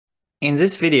In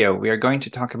this video, we are going to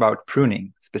talk about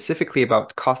pruning, specifically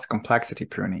about cost complexity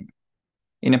pruning.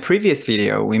 In a previous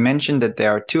video, we mentioned that there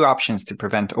are two options to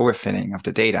prevent overfitting of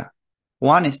the data.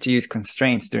 One is to use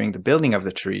constraints during the building of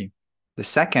the tree. The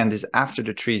second is after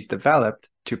the tree is developed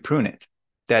to prune it,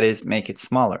 that is, make it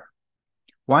smaller.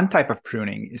 One type of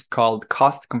pruning is called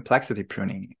cost complexity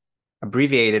pruning,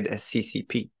 abbreviated as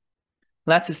CCP.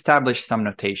 Let's establish some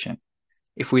notation.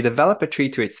 If we develop a tree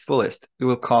to its fullest, we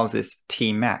will call this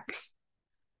T max.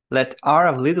 Let R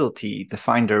of little t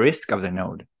define the risk of the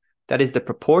node, that is the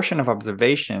proportion of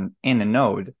observation in a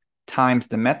node times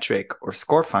the metric or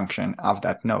score function of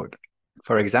that node.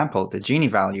 For example, the Gini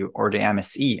value or the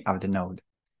MSE of the node.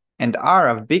 And R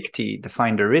of big T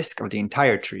define the risk of the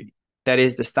entire tree, that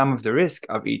is the sum of the risk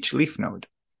of each leaf node.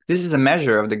 This is a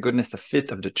measure of the goodness of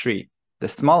fit of the tree. The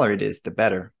smaller it is, the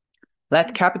better.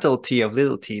 Let capital T of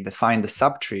little t define the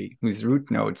subtree whose root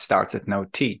node starts at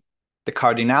node t. The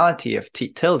cardinality of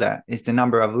t tilde is the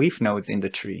number of leaf nodes in the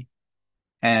tree,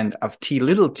 and of t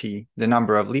little t, the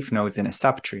number of leaf nodes in a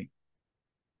subtree.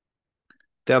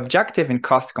 The objective in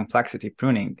cost complexity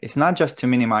pruning is not just to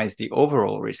minimize the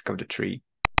overall risk of the tree.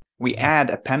 We add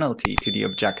a penalty to the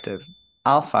objective,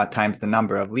 alpha times the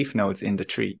number of leaf nodes in the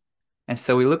tree. And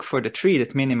so we look for the tree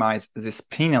that minimizes this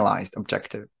penalized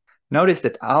objective. Notice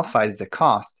that alpha is the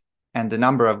cost, and the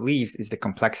number of leaves is the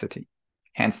complexity.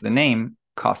 Hence the name,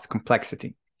 cost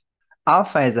complexity.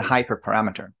 Alpha is a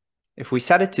hyperparameter. If we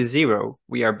set it to 0,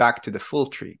 we are back to the full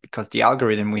tree, because the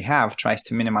algorithm we have tries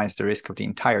to minimize the risk of the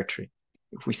entire tree.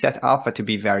 If we set alpha to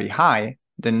be very high,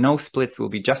 then no splits will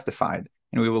be justified,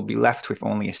 and we will be left with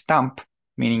only a stump,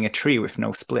 meaning a tree with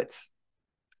no splits.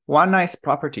 One nice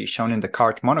property shown in the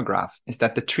cart monograph is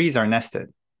that the trees are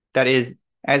nested. That is,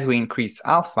 as we increase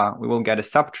alpha, we will get a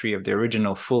subtree of the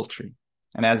original full tree.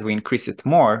 And as we increase it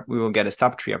more, we will get a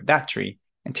subtree of that tree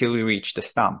until we reach the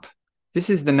stump. This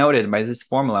is denoted by this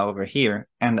formula over here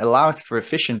and allows for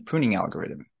efficient pruning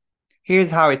algorithm. Here's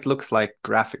how it looks like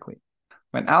graphically.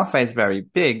 When alpha is very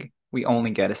big, we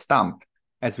only get a stump.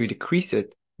 As we decrease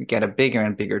it, we get a bigger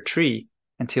and bigger tree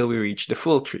until we reach the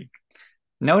full tree.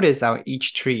 Notice how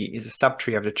each tree is a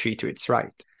subtree of the tree to its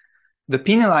right. The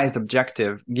penalized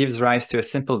objective gives rise to a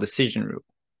simple decision rule.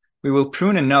 We will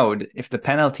prune a node if the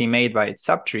penalty made by its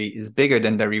subtree is bigger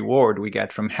than the reward we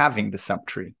get from having the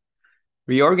subtree.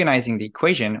 Reorganizing the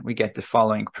equation, we get the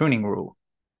following pruning rule.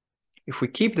 If we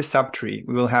keep the subtree,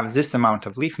 we will have this amount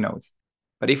of leaf nodes.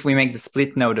 But if we make the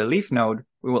split node a leaf node,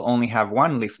 we will only have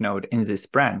one leaf node in this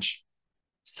branch.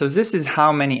 So this is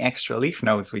how many extra leaf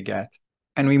nodes we get,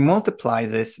 and we multiply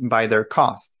this by their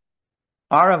cost.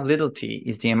 R of little t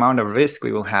is the amount of risk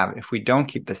we will have if we don't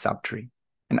keep the subtree,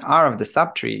 and R of the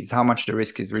subtree is how much the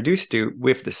risk is reduced to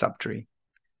with the subtree.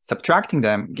 Subtracting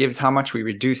them gives how much we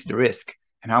reduced the risk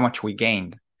and how much we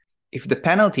gained. If the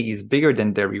penalty is bigger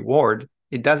than the reward,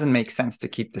 it doesn't make sense to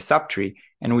keep the subtree,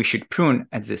 and we should prune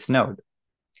at this node.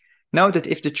 Note that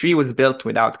if the tree was built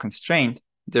without constraint,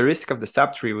 the risk of the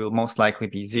subtree will most likely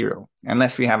be 0,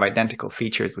 unless we have identical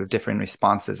features with different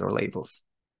responses or labels.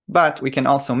 But we can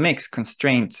also mix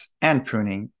constraints and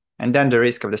pruning, and then the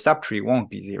risk of the subtree won't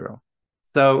be 0.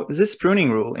 So this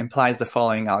pruning rule implies the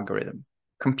following algorithm.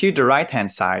 Compute the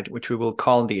right-hand side, which we will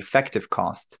call the effective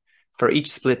cost, for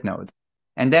each split node.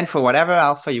 And then for whatever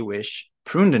alpha you wish,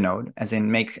 prune the node, as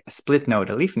in make a split node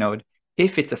a leaf node,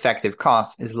 if its effective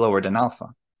cost is lower than alpha.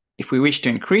 If we wish to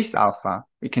increase alpha,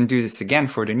 we can do this again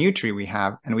for the new tree we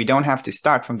have, and we don't have to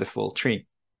start from the full tree.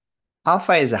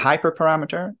 Alpha is a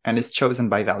hyperparameter and is chosen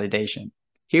by validation.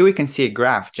 Here we can see a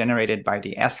graph generated by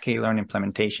the sklearn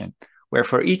implementation, where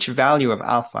for each value of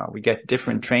alpha, we get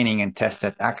different training and test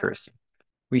set accuracy.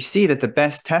 We see that the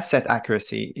best test set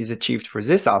accuracy is achieved for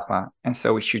this alpha, and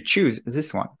so we should choose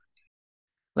this one.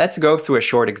 Let's go through a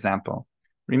short example.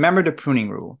 Remember the pruning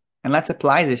rule, and let's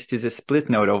apply this to this split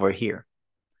node over here.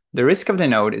 The risk of the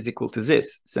node is equal to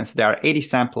this, since there are 80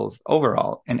 samples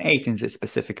overall and 8 in this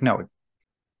specific node.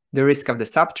 The risk of the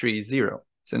subtree is 0,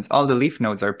 since all the leaf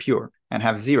nodes are pure and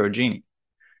have 0 Gini.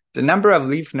 The number of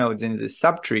leaf nodes in this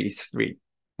subtree is 3,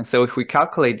 and so if we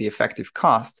calculate the effective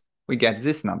cost, we get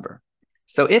this number.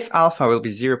 So if alpha will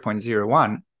be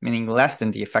 0.01, meaning less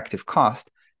than the effective cost,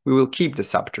 we will keep the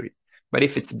subtree. But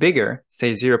if it's bigger,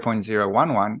 say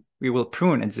 0.011, we will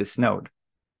prune at this node.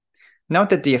 Note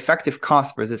that the effective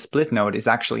cost for this split node is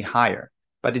actually higher,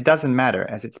 but it doesn't matter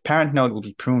as its parent node will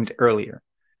be pruned earlier.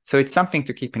 So it's something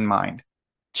to keep in mind.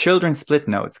 Children split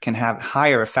nodes can have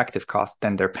higher effective cost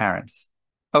than their parents.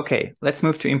 Okay, let's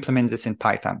move to implement this in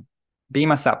Python.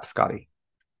 Beam us up, Scotty.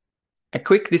 A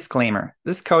quick disclaimer,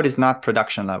 this code is not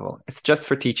production level, it's just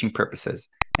for teaching purposes,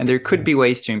 and there could be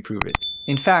ways to improve it.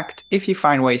 In fact, if you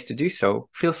find ways to do so,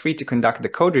 feel free to conduct the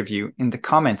code review in the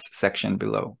comments section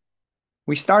below.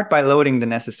 We start by loading the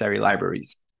necessary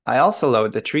libraries. I also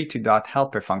load the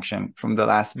tree2.helper function from the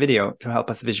last video to help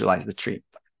us visualize the tree.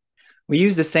 We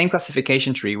use the same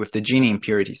classification tree with the Gini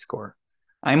impurity score.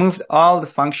 I moved all the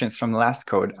functions from the last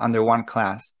code under one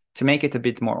class to make it a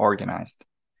bit more organized.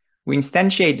 We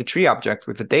instantiate the tree object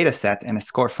with a dataset and a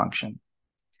score function.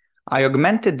 I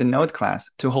augmented the node class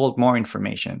to hold more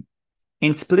information.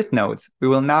 In split nodes, we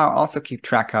will now also keep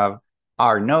track of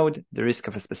R node, the risk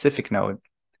of a specific node,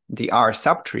 the R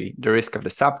subtree, the risk of the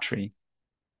subtree,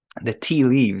 the T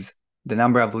leaves, the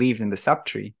number of leaves in the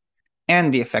subtree,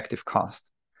 and the effective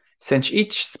cost. Since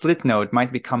each split node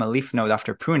might become a leaf node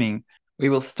after pruning, we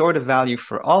will store the value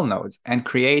for all nodes and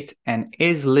create an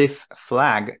isLeaf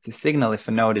flag to signal if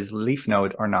a node is a leaf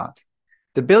node or not.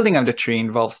 The building of the tree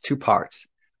involves two parts.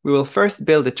 We will first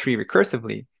build the tree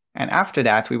recursively, and after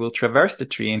that we will traverse the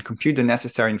tree and compute the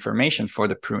necessary information for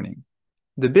the pruning.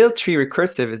 The build tree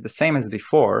recursive is the same as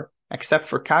before, except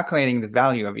for calculating the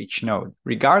value of each node,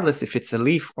 regardless if it's a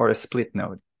leaf or a split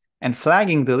node, and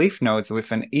flagging the leaf nodes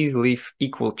with an isLeaf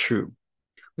equal true.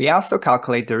 We also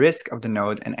calculate the risk of the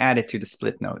node and add it to the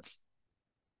split nodes.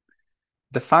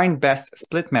 The find best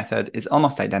split method is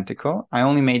almost identical. I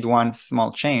only made one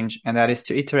small change, and that is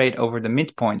to iterate over the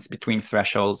midpoints between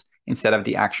thresholds instead of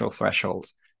the actual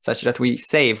thresholds, such that we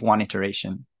save one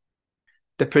iteration.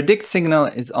 The predict signal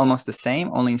is almost the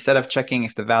same, only instead of checking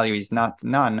if the value is not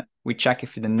none, we check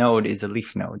if the node is a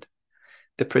leaf node.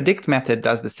 The predict method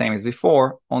does the same as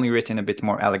before, only written a bit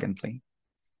more elegantly.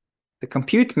 The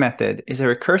compute method is a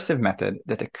recursive method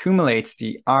that accumulates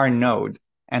the R node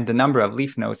and the number of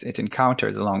leaf nodes it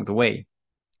encounters along the way.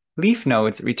 Leaf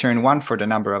nodes return 1 for the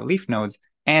number of leaf nodes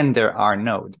and their R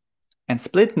node, and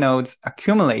split nodes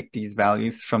accumulate these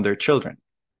values from their children.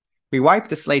 We wipe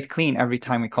the slate clean every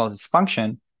time we call this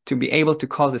function to be able to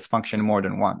call this function more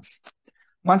than once.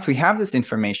 Once we have this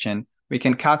information, we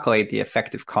can calculate the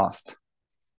effective cost.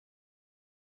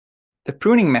 The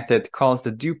pruning method calls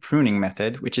the doPruning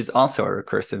method, which is also a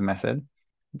recursive method.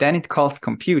 Then it calls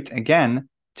compute again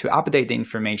to update the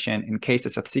information in case a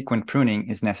subsequent pruning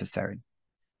is necessary.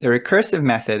 The recursive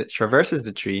method traverses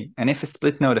the tree, and if a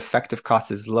split node effective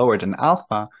cost is lower than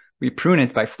alpha, we prune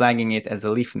it by flagging it as a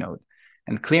leaf node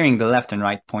and clearing the left and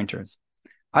right pointers.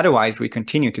 Otherwise, we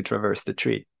continue to traverse the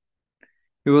tree.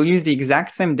 We will use the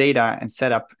exact same data and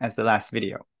setup as the last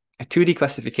video, a 2D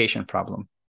classification problem.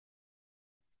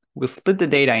 We'll split the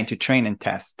data into train and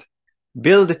test,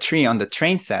 build the tree on the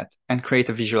train set, and create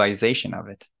a visualization of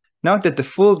it. Note that the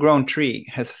full-grown tree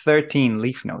has 13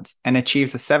 leaf nodes and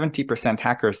achieves a 70%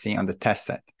 accuracy on the test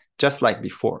set, just like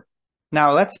before.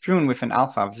 Now let's prune with an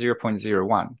alpha of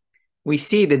 0.01. We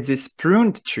see that this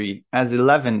pruned tree has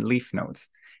 11 leaf nodes,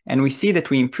 and we see that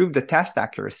we improved the test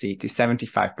accuracy to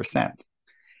 75%.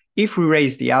 If we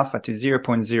raise the alpha to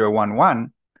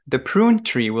 0.011, the pruned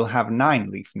tree will have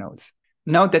 9 leaf nodes.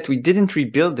 Note that we didn't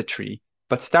rebuild the tree,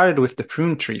 but started with the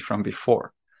pruned tree from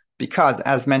before, because,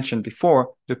 as mentioned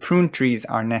before, the pruned trees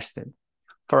are nested.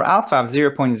 For alpha of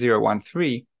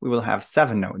 0.013, we will have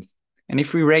 7 nodes, and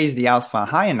if we raise the alpha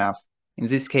high enough, in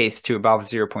this case to above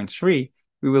 0.3,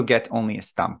 we will get only a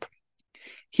stump.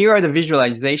 Here are the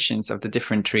visualizations of the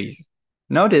different trees.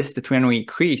 Notice that when we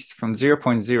increase from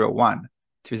 0.01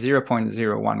 to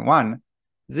 0.011,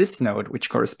 this node, which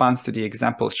corresponds to the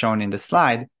example shown in the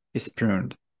slide, is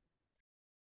pruned.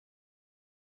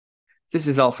 This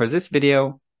is all for this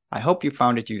video. I hope you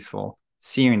found it useful.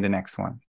 See you in the next one.